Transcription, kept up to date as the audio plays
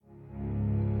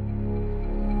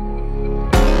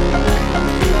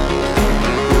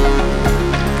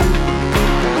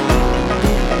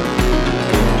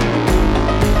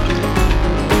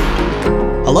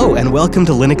and welcome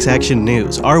to Linux Action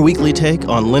News, our weekly take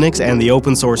on Linux and the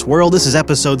open source world. This is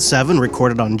episode 7,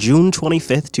 recorded on June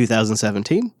 25th,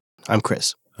 2017. I'm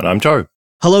Chris. And I'm Joe.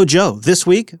 Hello, Joe. This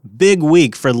week, big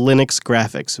week for Linux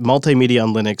graphics. Multimedia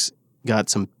on Linux got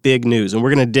some big news, and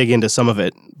we're going to dig into some of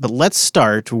it. But let's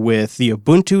start with the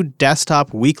Ubuntu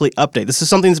Desktop Weekly Update. This is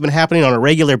something that's been happening on a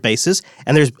regular basis,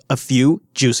 and there's a few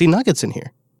juicy nuggets in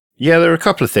here. Yeah, there are a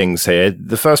couple of things here.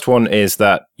 The first one is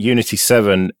that Unity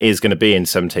 7 is going to be in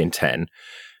 17.10.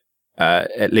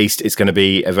 At least it's going to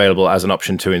be available as an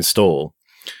option to install,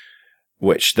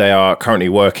 which they are currently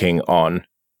working on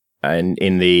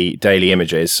in the daily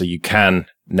images. So you can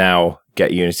now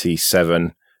get Unity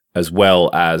 7 as well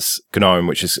as GNOME,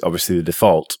 which is obviously the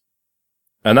default.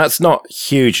 And that's not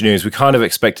huge news. We kind of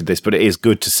expected this, but it is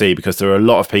good to see because there are a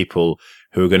lot of people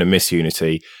who are going to miss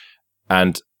Unity.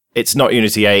 And it's not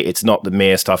Unity 8, it's not the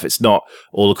Mir stuff, it's not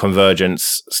all the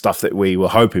convergence stuff that we were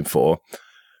hoping for,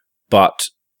 but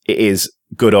it is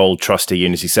good old trusty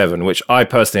Unity 7, which I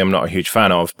personally am not a huge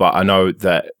fan of, but I know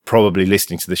that probably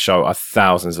listening to this show are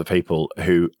thousands of people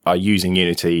who are using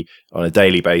Unity on a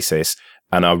daily basis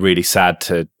and are really sad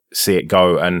to see it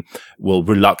go and will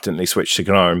reluctantly switch to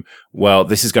GNOME. Well,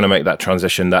 this is going to make that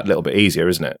transition that little bit easier,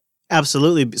 isn't it?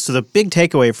 Absolutely. So the big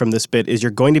takeaway from this bit is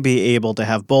you're going to be able to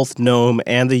have both GNOME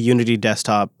and the Unity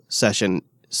desktop session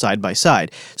side by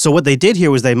side. So what they did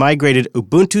here was they migrated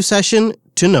Ubuntu session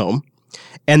to GNOME,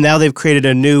 and now they've created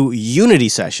a new Unity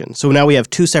session. So now we have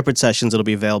two separate sessions that'll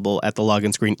be available at the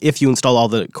login screen if you install all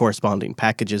the corresponding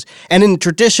packages. And in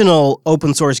traditional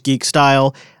open source geek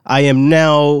style, I am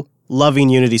now loving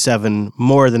Unity 7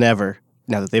 more than ever,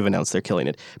 now that they've announced they're killing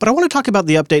it. But I want to talk about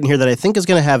the update in here that I think is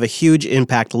going to have a huge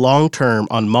impact long-term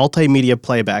on multimedia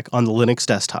playback on the Linux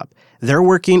desktop. They're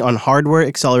working on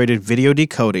hardware-accelerated video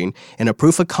decoding and a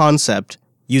proof of concept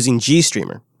using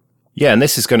GStreamer. Yeah, and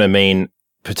this is going to mean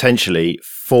potentially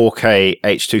 4K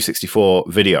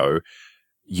H.264 video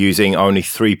using only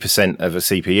 3% of a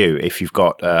CPU if you've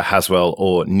got Haswell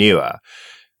or newer,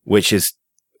 which is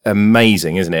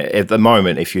amazing, isn't it? At the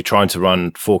moment, if you're trying to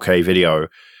run 4K video,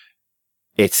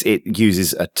 it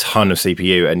uses a ton of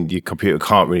CPU and your computer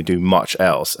can't really do much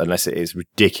else unless it is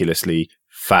ridiculously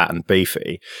fat and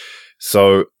beefy.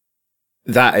 So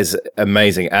that is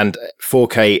amazing. And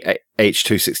 4K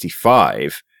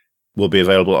H.265 will be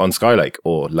available on Skylake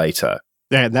or later.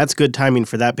 Yeah, that's good timing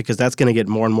for that because that's going to get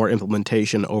more and more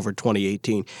implementation over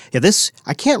 2018. Yeah,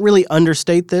 I can't really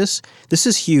understate this. This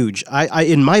is huge. I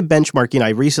in my benchmarking,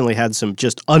 I recently had some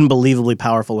just unbelievably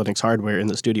powerful Linux hardware in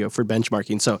the studio for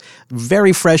benchmarking, so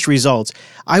very fresh results.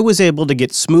 I was able to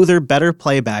get smoother, better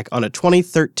playback on a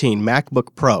 2013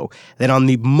 MacBook Pro than on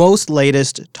the most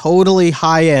latest, totally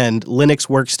high-end Linux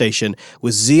workstation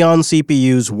with Xeon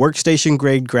CPUs,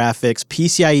 workstation-grade graphics,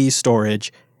 PCIe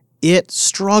storage. It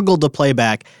struggled to play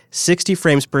back 60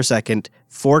 frames per second,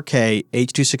 4K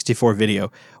H.264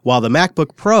 video, while the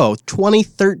MacBook Pro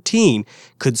 2013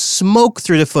 could smoke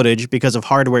through the footage because of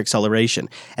hardware acceleration.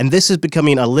 And this is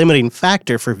becoming a limiting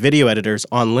factor for video editors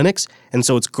on Linux, and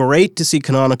so it's great to see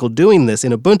Canonical doing this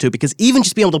in Ubuntu because even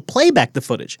just being able to play back the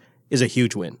footage is a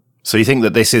huge win. So you think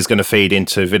that this is going to feed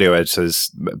into video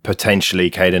editors, potentially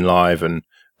Kdenlive and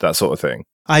that sort of thing?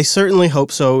 I certainly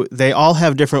hope so. They all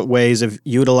have different ways of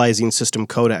utilizing system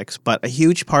codecs, but a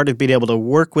huge part of being able to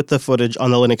work with the footage on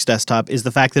the Linux desktop is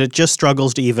the fact that it just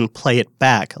struggles to even play it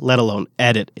back, let alone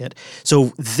edit it.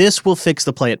 So this will fix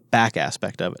the play it back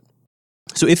aspect of it.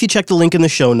 So if you check the link in the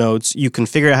show notes, you can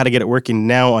figure out how to get it working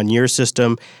now on your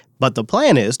system. But the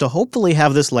plan is to hopefully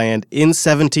have this land in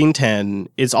 17.10.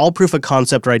 It's all proof of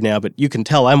concept right now, but you can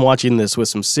tell I'm watching this with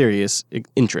some serious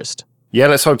interest. Yeah,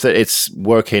 let's hope that it's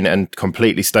working and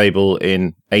completely stable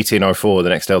in 1804, the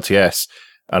next LTS.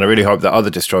 And I really hope that other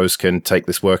distros can take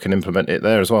this work and implement it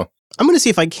there as well. I'm going to see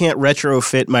if I can't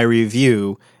retrofit my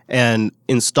review and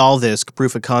install this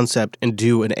proof of concept and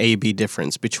do an A-B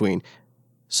difference between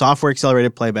software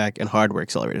accelerated playback and hardware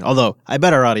accelerated. Although I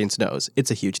bet our audience knows it's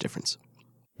a huge difference.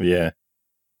 Yeah.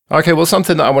 Okay, well,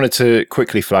 something that I wanted to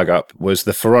quickly flag up was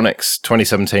the Phoronix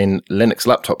 2017 Linux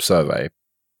Laptop Survey,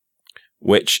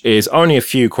 which is only a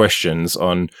few questions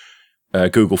on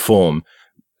Google Form.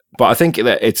 But I think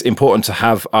that it's important to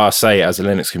have our say as a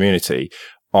Linux community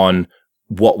on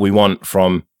what we want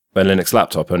from a Linux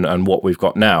laptop and what we've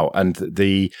got now. And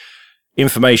the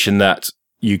information that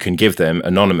you can give them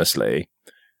anonymously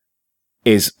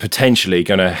is potentially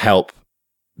going to help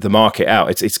the market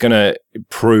out. It's going to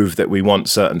prove that we want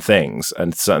certain things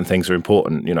and certain things are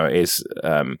important. You know, is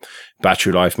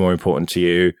battery life more important to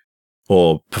you?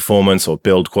 Or performance or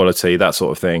build quality, that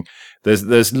sort of thing.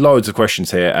 There's loads of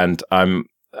questions here, and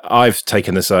I've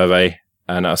taken the survey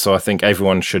And so I think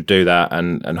everyone should do that,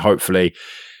 and hopefully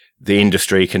the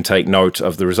industry can take note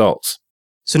of the results.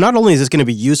 So not only is this going to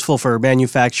be useful for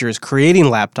manufacturers creating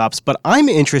laptops, but I'm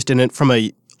interested in it from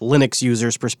a Linux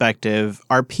user's perspective.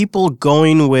 Are people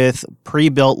going with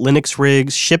pre-built Linux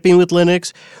rigs, shipping with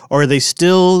Linux, or are they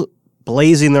still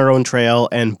blazing their own trail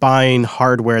and buying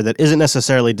hardware that isn't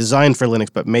necessarily designed for Linux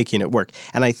but making it work?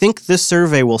 And I think this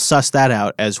survey will suss that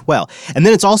out as well. And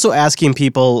then it's also asking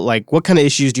people, like, what kind of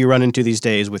issues do you run into these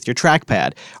days with your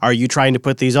trackpad? Are you trying to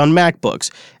put these on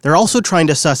MacBooks? They're also trying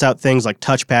to suss out things like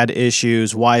touchpad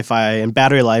issues, Wi-Fi, and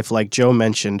battery life, like Joe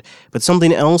mentioned. But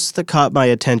something else that caught my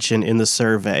attention in the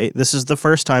survey, this is the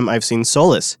first time I've seen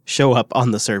Solus show up on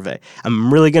the survey.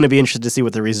 I'm really going to be interested to see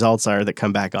what the results are that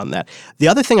come back on that. The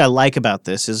other thing I like about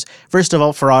this is, first of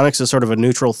all, Phoronix is sort of a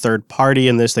neutral third party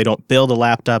in this. They don't build a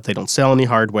laptop, they don't sell any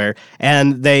hardware,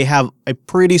 and they have a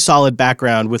pretty solid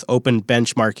background with open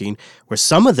benchmarking, where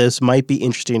some of this might be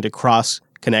interesting to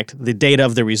cross-connect the data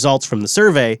of the results from the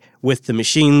survey with the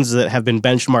machines that have been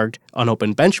benchmarked on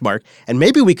Open Benchmark, and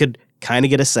maybe we could kind of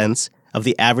get a sense of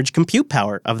the average compute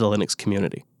power of the Linux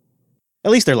community.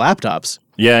 At least their laptops.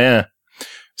 Yeah.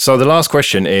 So the last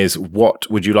question is, what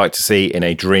would you like to see in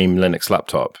a dream Linux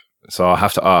laptop? So I'll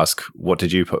have to ask, what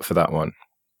did you put for that one?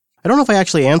 I don't know if I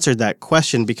actually answered that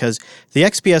question, because the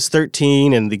XPS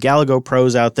 13 and the Galago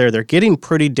Pros out there, they're getting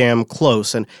pretty damn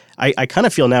close. And I kind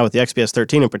of feel now with the XPS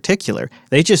 13 in particular,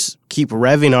 they just keep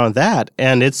revving on that,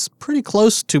 and it's pretty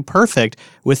close to perfect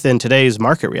within today's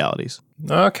market realities.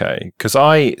 Okay, because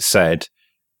I said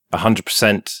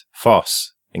 100%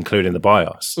 FOSS, including the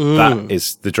BIOS. That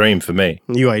is the dream for me.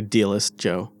 You idealist,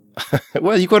 Joe.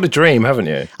 Well, you've got a dream, haven't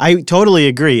you? I totally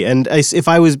agree. And if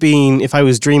I was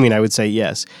dreaming, I would say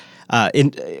yes.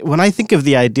 When I think of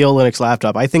the ideal Linux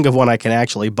laptop, I think of one I can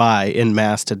actually buy in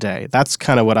mass today. That's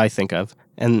kind of what I think of.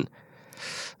 And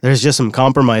there's just some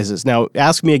compromises. Now,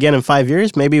 ask me again in 5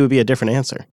 years, maybe it would be a different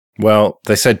answer. Well,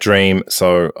 they said dream,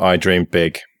 so I dream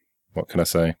big. What can I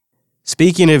say?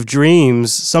 Speaking of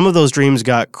dreams, some of those dreams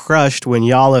got crushed when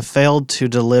Yalla failed to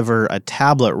deliver a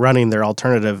tablet running their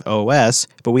alternative OS,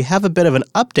 but we have a bit of an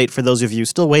update for those of you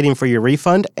still waiting for your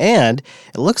refund, and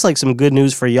it looks like some good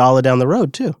news for Yalla down the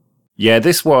road, too. Yeah,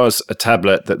 this was a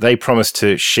tablet that they promised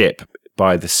to ship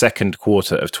by the second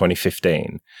quarter of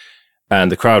 2015,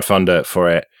 and the crowdfunder for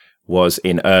it was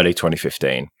in early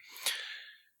 2015.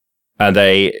 And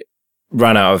they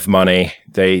ran out of money.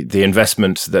 The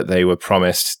investment that they were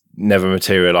promised never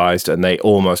materialized, and they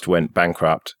almost went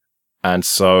bankrupt. And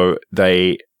so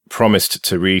they promised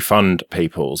to refund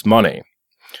people's money.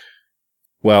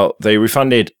 Well, they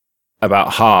refunded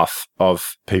about half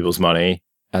of people's money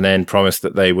and then promised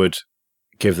that they would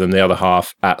give them the other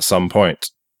half at some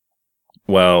point.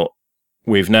 Well,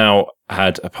 we've now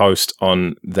had a post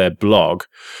on their blog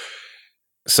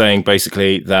saying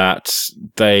basically that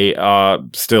they are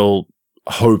still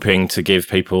hoping to give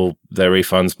people their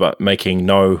refunds, but making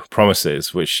no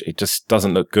promises, which it just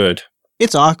doesn't look good.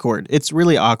 It's awkward. It's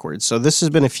really awkward. So this has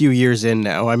been a few years in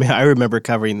now. I mean, I remember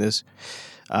covering this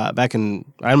back in,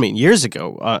 years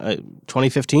ago,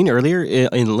 2015, earlier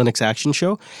in Linux Action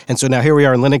Show. And so now here we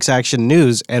are in Linux Action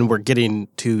News, and we're getting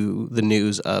to the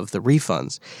news of the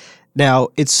refunds. Now,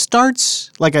 it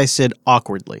starts, like I said,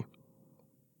 awkwardly,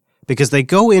 because they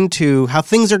go into how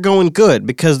things are going good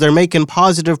because they're making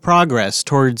positive progress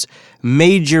towards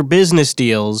major business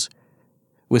deals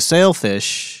with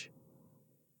Sailfish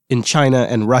in China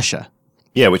and Russia.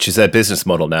 Yeah, which is their business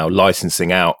model now,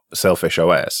 licensing out Sailfish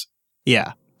OS.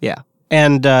 Yeah.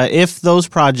 And if those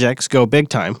projects go big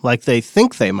time, like they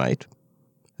think they might,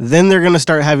 then they're going to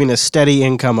start having a steady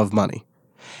income of money.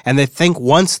 And they think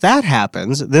once that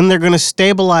happens, then they're going to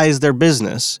stabilize their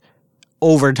business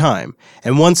over time.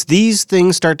 And once these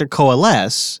things start to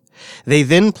coalesce, they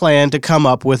then plan to come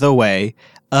up with a way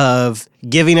of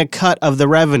giving a cut of the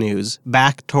revenues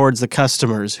back towards the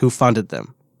customers who funded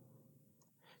them.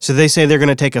 So they say they're going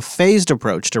to take a phased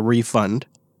approach to refund,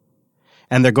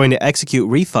 and they're going to execute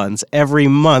refunds every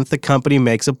month the company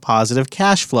makes a positive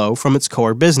cash flow from its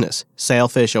core business,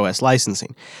 Sailfish OS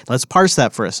licensing. Let's parse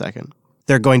that for a second.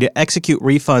 They're going to execute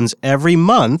refunds every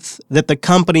month that the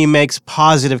company makes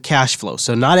positive cash flow.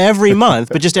 So not every month,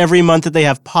 but just every month that they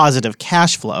have positive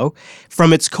cash flow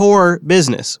from its core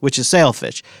business, which is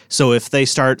Sailfish. So if they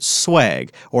start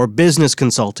swag or business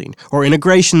consulting or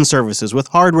integration services with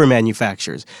hardware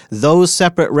manufacturers, those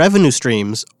separate revenue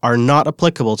streams are not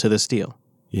applicable to this deal.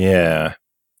 Yeah.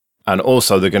 And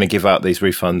also they're going to give out these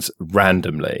refunds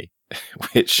randomly,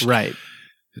 which... Right.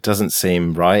 It doesn't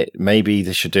seem right. Maybe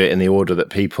they should do it in the order that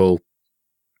people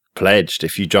pledged.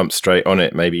 If you jump straight on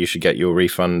it, maybe you should get your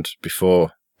refund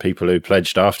before people who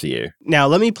pledged after you. Now,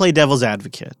 let me play devil's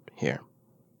advocate here.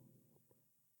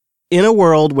 In a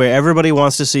world where everybody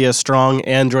wants to see a strong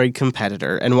Android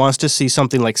competitor and wants to see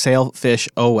something like Sailfish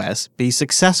OS be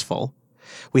successful,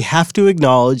 we have to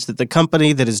acknowledge that the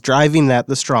company that is driving that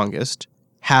the strongest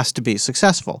has to be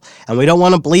successful. And we don't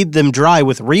want to bleed them dry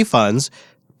with refunds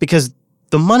because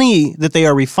the money that they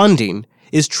are refunding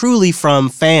is truly from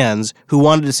fans who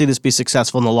wanted to see this be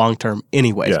successful in the long term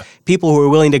anyways. Yeah. People who are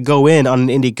willing to go in on an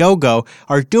Indiegogo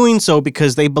are doing so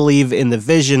because they believe in the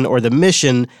vision or the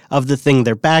mission of the thing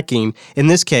they're backing. In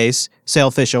this case,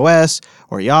 Sailfish OS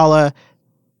or Yalla.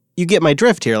 You get my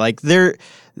drift here. Like, they're,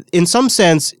 in some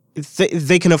sense,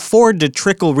 they can afford to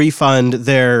trickle refund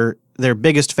their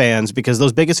biggest fans because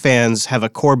those biggest fans have a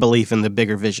core belief in the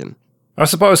bigger vision. I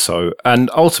suppose so.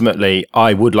 And ultimately,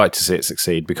 I would like to see it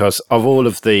succeed because of all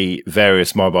of the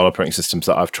various mobile operating systems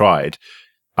that I've tried,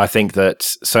 I think that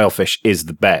Sailfish is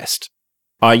the best.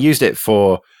 I used it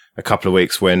for a couple of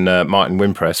weeks when Martin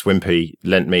Wimpy,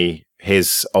 lent me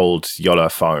his old Yola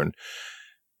phone.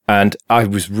 And I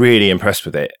was really impressed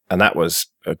with it. And that was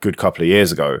a good couple of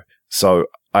years ago. So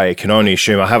I can only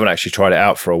assume, I haven't actually tried it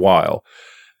out for a while,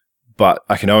 but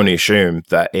I can only assume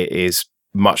that it is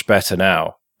much better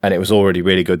now. And it was already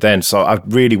really good then. So I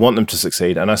really want them to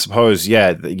succeed. And I suppose,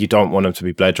 yeah, you don't want them to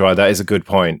be bled dry. That is a good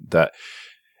point, that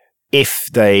if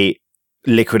they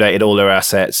liquidated all their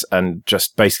assets and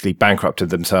just basically bankrupted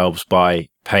themselves by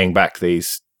paying back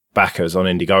these backers on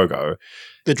Indiegogo,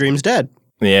 the dream's dead.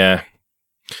 Yeah.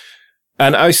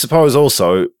 And I suppose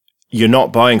also, you're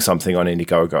not buying something on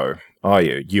Indiegogo, are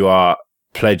you? You are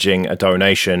pledging a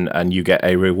donation and you get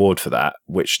a reward for that,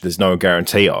 which there's no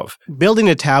guarantee of. Building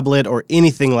a tablet or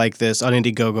anything like this on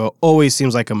Indiegogo always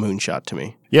seems like a moonshot to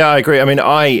me. Yeah, I agree. I mean,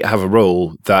 I have a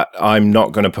rule that I'm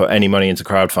not going to put any money into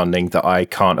crowdfunding that I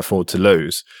can't afford to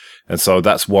lose. And so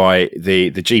that's why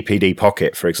the GPD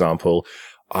Pocket, for example,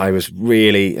 I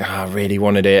really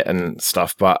wanted it and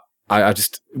stuff, but I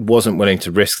just wasn't willing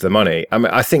to risk the money. I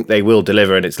mean, I think they will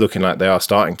deliver, and it's looking like they are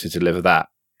starting to deliver that.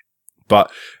 But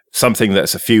something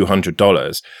that's a few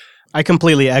 $100s. I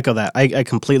completely echo that. I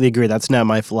completely agree. That's now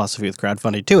my philosophy with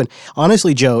crowdfunding too. And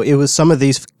honestly, Joe, it was some of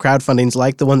these crowdfundings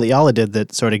like the one that Yalla did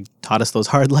that sort of taught us those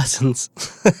hard lessons.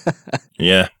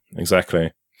 Yeah,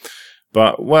 exactly.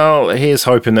 But, well, here's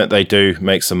hoping that they do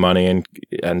make some money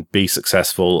and be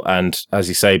successful and, as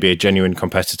you say, be a genuine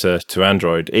competitor to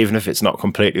Android. Even if it's not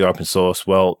completely open source,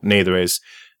 well, neither is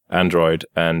Android.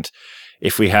 And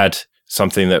if we had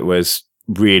something that was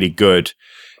really good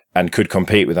and could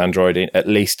compete with Android, at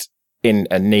least in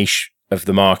a niche of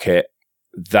the market,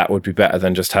 that would be better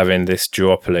than just having this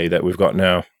duopoly that we've got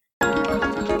now.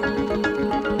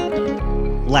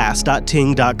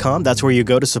 Last.ting.com. That's where you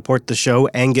go to support the show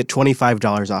and get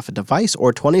 $25 off a device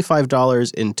or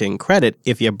 $25 in Ting credit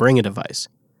if you bring a device.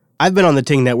 I've been on the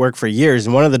Ting network for years,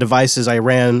 and one of the devices I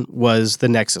ran was the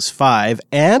Nexus 5,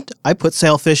 and I put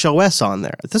Sailfish OS on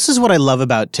there. This is what I love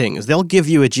about Ting, is they'll give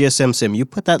you a GSM SIM. You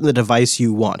put that in the device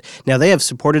you want. Now, they have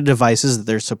supported devices that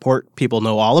their support people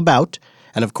know all about,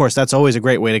 and of course, that's always a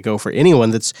great way to go for anyone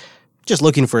that's just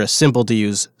looking for a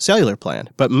simple-to-use cellular plan.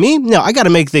 But me, no, I got to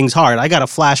make things hard. I got to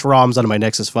flash ROMs onto my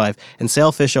Nexus 5, and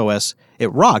Sailfish OS,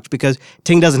 it rocked because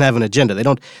Ting doesn't have an agenda. They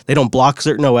don't block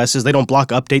certain OSs. They don't block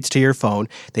updates to your phone.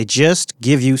 They just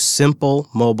give you simple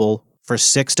mobile for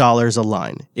 $6 a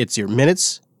line. It's your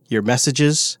minutes, your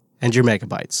messages, and your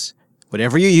megabytes.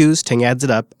 Whatever you use, Ting adds it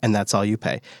up, and that's all you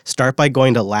pay. Start by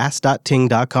going to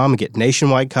last.ting.com and get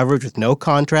nationwide coverage with no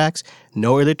contracts,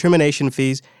 no early termination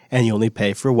fees, and you only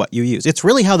pay for what you use. It's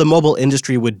really how the mobile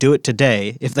industry would do it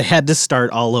today if they had to start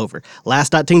all over.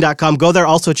 Last.ting.com. Go there.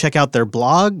 Also check out their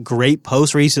blog. Great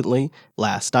post recently.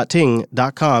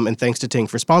 Last.ting.com. And thanks to Ting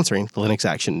for sponsoring the Linux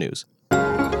Action News.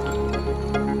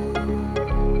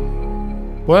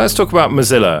 Well, let's talk about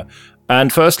Mozilla.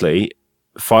 And firstly,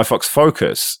 Firefox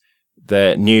Focus,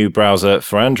 their new browser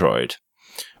for Android,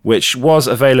 which was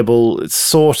available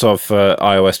sort of for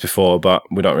iOS before, but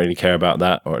we don't really care about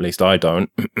that, or at least I don't.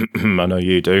 I know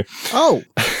you do. Oh.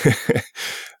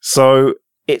 So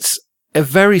it's a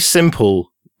very simple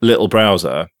little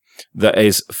browser that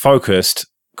is focused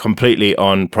completely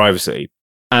on privacy.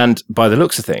 And by the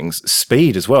looks of things,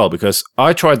 speed as well, because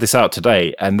I tried this out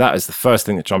today, and that is the first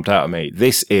thing that jumped out at me.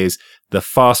 This is the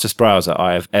fastest browser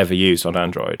I have ever used on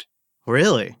Android.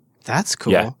 Really? That's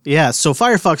cool. Yeah, so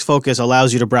Firefox Focus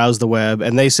allows you to browse the web,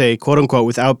 and they say, quote unquote,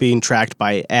 without being tracked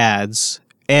by ads.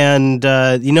 And,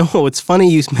 you know, it's funny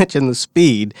you mentioned the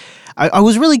speed. I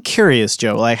was really curious,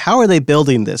 Joe, like, how are they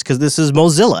building this? Because this is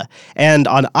Mozilla. And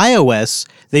on iOS,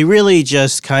 they really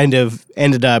just kind of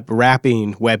ended up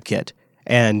wrapping WebKit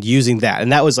and using that.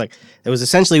 And that was like, it was a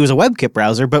WebKit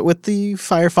browser, but with the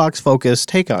Firefox Focus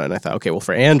take on it. And I thought, okay, well,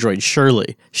 for Android,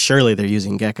 surely they're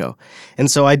using Gecko. And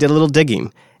so I did a little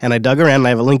digging, and I dug around, and I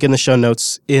have a link in the show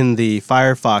notes in the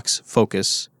Firefox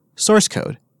Focus source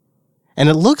code. And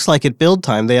it looks like at build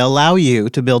time, they allow you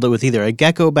to build it with either a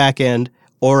Gecko backend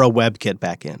or a WebKit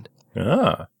backend.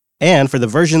 Ah. And for the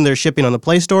version they're shipping on the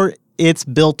Play Store, it's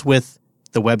built with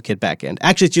the WebKit backend.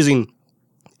 Actually, it's using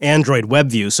Android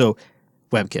WebView, so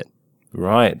WebKit.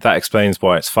 Right. That explains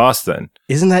why it's fast then.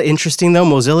 Isn't that interesting, though?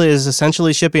 Mozilla is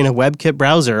essentially shipping a WebKit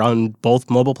browser on both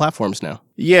mobile platforms now.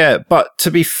 Yeah, but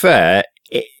to be fair,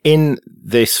 in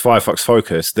this Firefox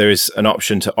Focus, there is an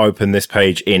option to open this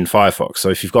page in Firefox. So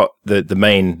if you've got the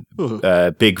main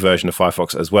big version of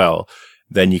Firefox as well,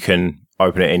 then you can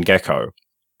open it in Gecko.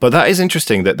 But that is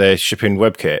interesting that they're shipping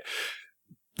WebKit.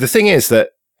 The thing is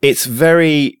that it's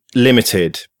very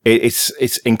limited.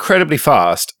 It's incredibly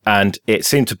fast, and it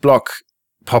seemed to block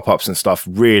pop-ups and stuff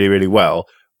really, really well.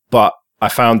 But I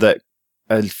found that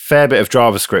a fair bit of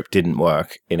JavaScript didn't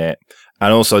work in it,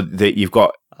 and also that you've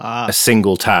got a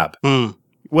single tab.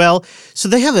 Well, so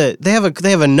they have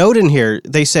a note in here.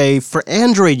 They say, for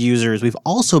Android users, we've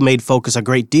also made Focus a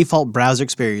great default browser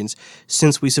experience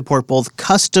since we support both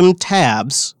custom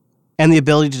tabs and the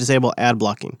ability to disable ad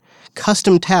blocking.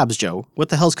 Custom tabs, Joe. What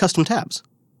the hell's custom tabs?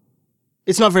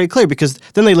 It's not very clear, because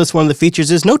then they list one of the features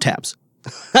is no tabs.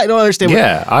 I don't understand.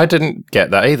 Yeah, I didn't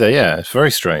get that either. Yeah, it's very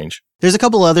strange. There's a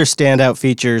couple other standout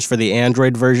features for the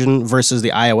Android version versus the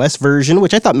iOS version,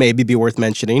 which I thought maybe be worth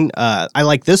mentioning. I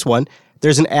like this one.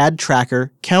 There's an ad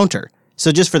tracker counter.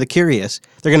 So just for the curious,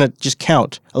 they're going to just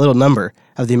count a little number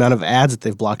of the amount of ads that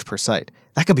they've blocked per site.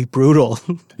 That could be brutal.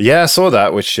 Yeah, I saw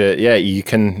that, which, you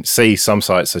can see some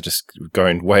sites are just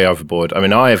going way overboard. I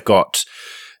mean, I have got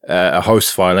a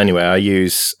host file anyway. I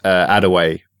use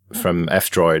Adaway from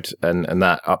F-Droid, and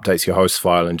that updates your host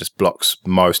file and just blocks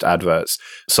most adverts.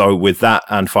 So with that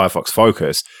and Firefox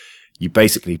Focus, you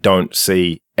basically don't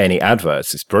see any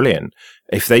adverts. It's brilliant.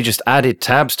 If they just added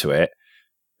tabs to it,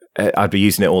 I'd be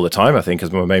using it all the time, I think,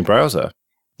 as my main browser.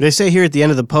 They say here at the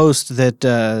end of the post that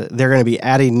they're going to be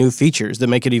adding new features that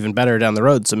make it even better down the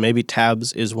road, so maybe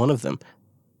tabs is one of them.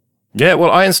 Yeah, well,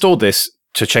 I installed this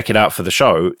to check it out for the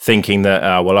show, thinking that,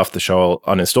 after the show,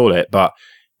 I'll uninstall it, but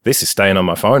this is staying on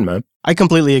my phone, man. I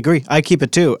completely agree. I keep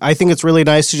it too. I think it's really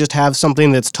nice to just have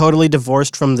something that's totally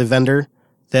divorced from the vendor,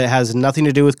 that has nothing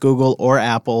to do with Google or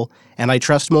Apple, and I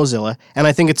trust Mozilla, and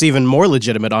I think it's even more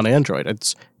legitimate on Android.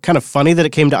 It's kind of funny that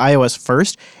it came to iOS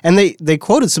first, and they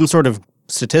quoted some sort of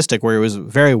statistic where it was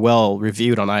very well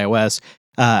reviewed on iOS.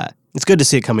 It's good to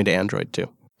see it coming to Android too.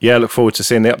 Yeah, I look forward to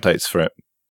seeing the updates for it.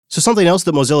 So something else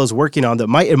that Mozilla is working on that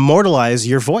might immortalize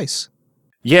your voice.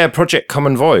 Yeah, Project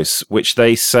Common Voice, which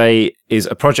they say is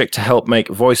a project to help make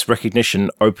voice recognition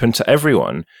open to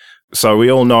everyone. So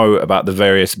we all know about the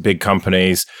various big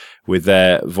companies with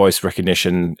their voice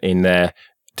recognition in their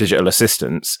digital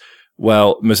assistants.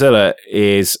 Well, Mozilla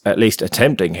is at least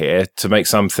attempting here to make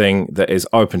something that is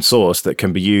open source that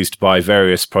can be used by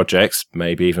various projects,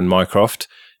 maybe even Mycroft,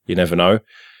 you never know.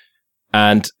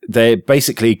 And they're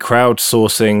basically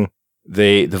crowdsourcing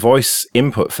the voice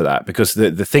input for that, because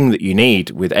the thing that you need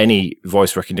with any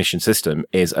voice recognition system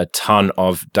is a ton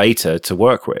of data to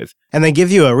work with. And they give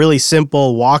you a really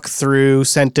simple walkthrough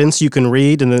sentence you can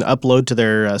read and then upload to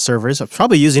their servers. I'm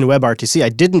probably using WebRTC. I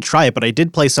didn't try it, but I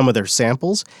did play some of their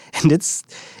samples, and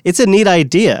it's a neat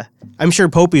idea. I'm sure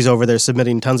Popey's over there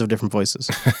submitting tons of different voices.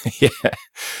 Yeah.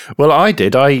 Well, I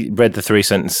did. I read the 3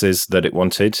 sentences that it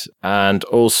wanted and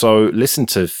also listened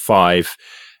to 5.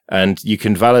 And you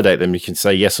can validate them. You can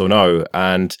say yes or no.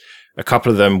 And a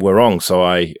couple of them were wrong. So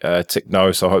I ticked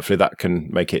no. So hopefully that can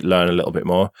make it learn a little bit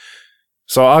more.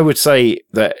 So I would say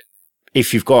that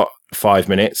if you've got 5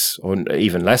 minutes or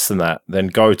even less than that, then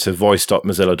go to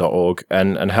voice.mozilla.org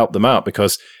and help them out,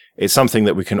 because it's something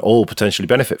that we can all potentially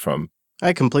benefit from.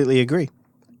 I completely agree.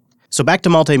 So back to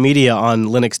multimedia on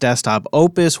Linux desktop,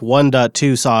 Opus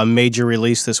 1.2 saw a major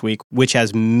release this week, which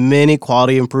has many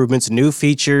quality improvements, new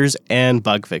features, and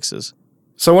bug fixes.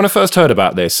 So when I first heard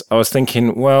about this, I was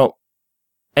thinking, well,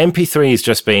 MP3 has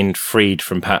just been freed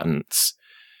from patents,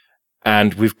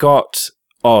 and we've got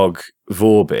OGG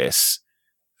Vorbis.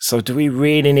 So do we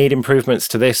really need improvements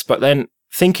to this? But then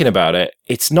thinking about it,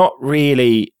 it's not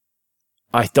really,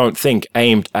 I don't think,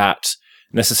 aimed at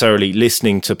necessarily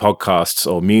listening to podcasts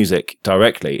or music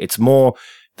directly. It's more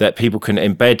that people can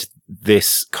embed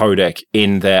this codec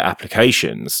in their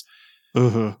applications.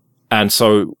 Mm-hmm. And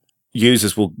so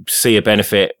users will see a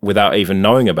benefit without even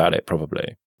knowing about it,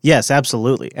 probably. Yes,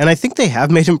 absolutely. And I think they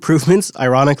have made improvements,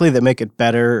 ironically, that make it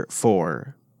better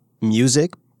for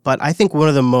music, but I think one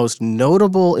of the most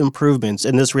notable improvements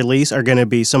in this release are going to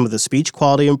be some of the speech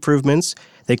quality improvements.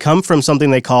 They come from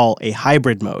something they call a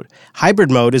hybrid mode.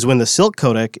 Hybrid mode is when the Silk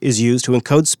codec is used to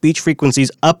encode speech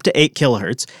frequencies up to 8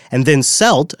 kilohertz, and then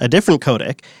CELT, a different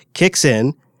codec, kicks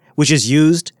in, which is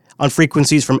used on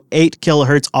frequencies from 8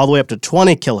 kilohertz all the way up to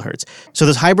 20 kilohertz. So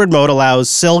this hybrid mode allows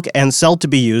Silk and CELT to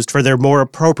be used for their more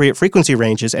appropriate frequency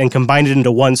ranges and combine it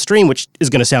into one stream, which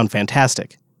is going to sound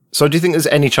fantastic. So do you think there's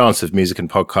any chance of music and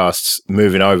podcasts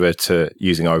moving over to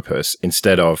using Opus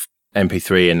instead of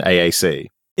MP3 and AAC?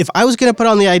 If I was going to put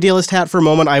on the idealist hat for a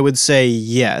moment, I would say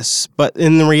yes. But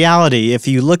in the reality, if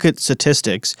you look at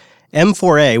statistics,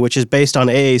 M4A, which is based on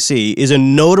AAC, is a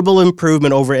notable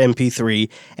improvement over MP3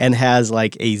 and has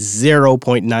like a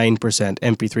 0.9%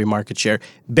 MP3 market share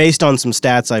based on some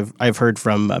stats I've heard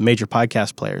from major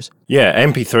podcast players. Yeah,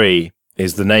 MP3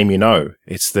 is the name you know.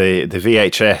 It's the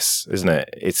VHS, isn't it?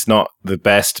 It's not the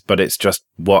best, but it's just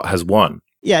what has won.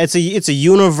 Yeah, it's a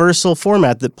universal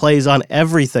format that plays on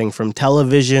everything from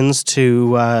televisions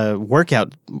to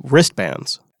workout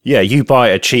wristbands. Yeah, you buy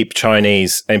a cheap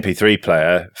Chinese MP3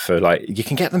 player for you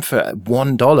can get them for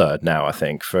 $1 now, I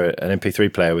think, for an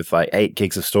MP3 player with 8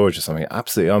 gigs of storage or something.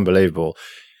 Absolutely unbelievable.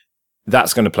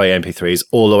 That's going to play MP3s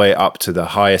all the way up to the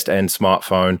highest end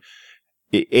smartphone.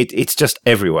 It's just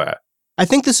everywhere. I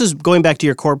think this is going back to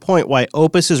your core point, why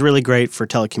Opus is really great for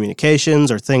telecommunications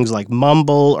or things like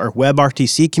Mumble or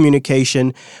WebRTC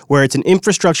communication, where it's an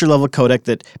infrastructure level codec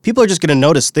that people are just going to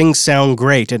notice things sound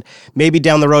great. And maybe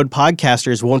down the road,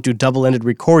 podcasters won't do double-ended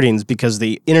recordings because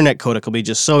the internet codec will be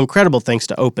just so incredible thanks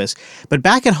to Opus. But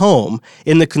back at home,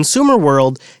 in the consumer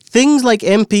world, things like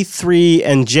MP3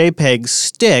 and JPEG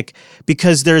stick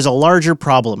because there's a larger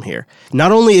problem here.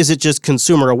 Not only is it just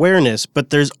consumer awareness, but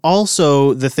there's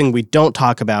also the thing we don't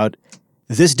talk about.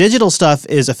 This digital stuff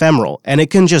is ephemeral, and it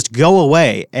can just go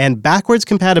away, and backwards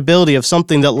compatibility of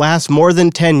something that lasts more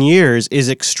than 10 years is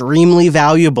extremely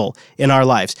valuable in our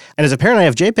lives. And as a parent, I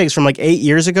have JPEGs from 8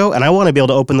 years ago, and I want to be able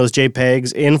to open those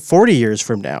JPEGs in 40 years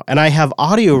from now. And I have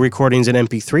audio recordings in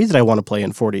MP3 that I want to play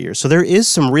in 40 years. So there is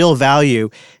some real value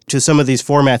to some of these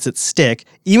formats that stick,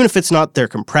 even if it's not their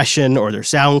compression or their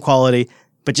sound quality,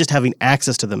 but just having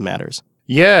access to them matters.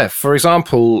 Yeah, for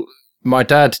example, my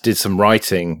dad did some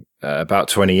writing about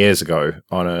 20 years ago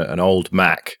on an old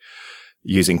Mac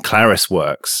using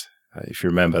ClarisWorks, if you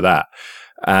remember that.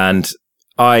 And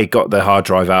I got the hard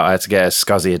drive out. I had to get a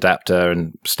SCSI adapter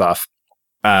and stuff.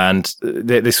 And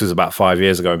this was about 5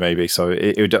 years ago, maybe. So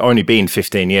it had only been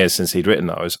 15 years since he'd written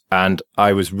those. And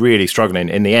I was really struggling.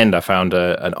 In the end, I found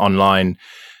an online,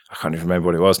 I can't even remember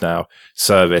what it was now,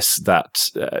 service that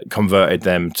converted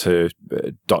them to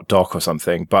 .doc or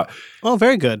something. But oh,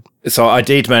 very good. So I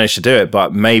did manage to do it,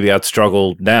 but maybe I'd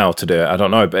struggle now to do it. I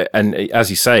don't know. And as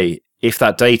you say, if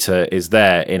that data is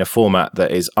there in a format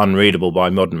that is unreadable by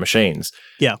modern machines.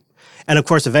 Yeah. And of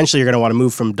course, eventually you're going to want to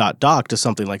move from .doc to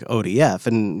something like ODF.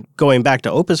 And going back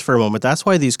to Opus for a moment, that's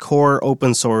why these core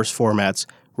open source formats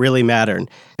really matter.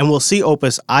 And we'll see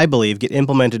Opus, I believe, get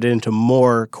implemented into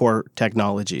more core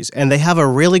technologies. And they have a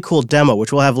really cool demo,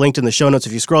 which we'll have linked in the show notes.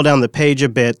 If you scroll down the page a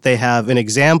bit, they have an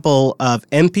example of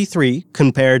MP3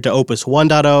 compared to Opus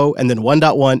 1.0 and then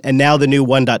 1.1 and now the new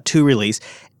 1.2 release.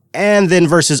 And then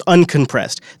versus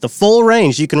uncompressed. The full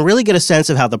range, you can really get a sense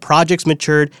of how the project's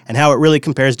matured and how it really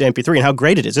compares to MP3 and how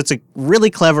great it is. It's a really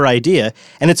clever idea,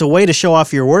 and it's a way to show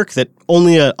off your work that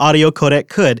only an audio codec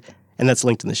could, and that's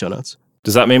linked in the show notes.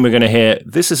 Does that mean we're going to hear,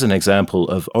 this is an example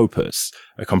of Opus,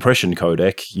 a compression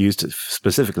codec used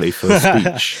specifically for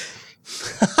speech?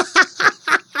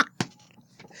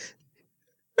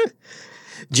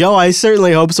 Joe, I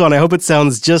certainly hope so, and I hope it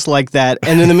sounds just like that.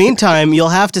 And in the meantime, you'll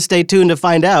have to stay tuned to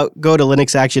find out. Go to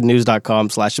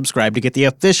linuxactionnews.com/subscribe to get the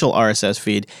official RSS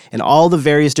feed and all the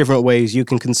various different ways you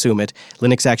can consume it.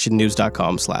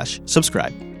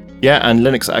 linuxactionnews.com/subscribe. Yeah, and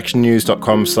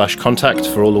linuxactionnews.com/contact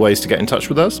for all the ways to get in touch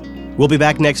with us. We'll be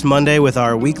back next Monday with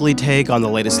our weekly take on the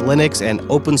latest Linux and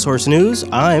open source news.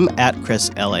 I'm at Chris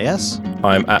LAS.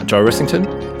 I'm at Joe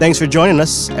Rissington. Thanks for joining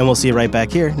us, and we'll see you right back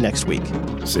here next week.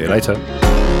 See you later.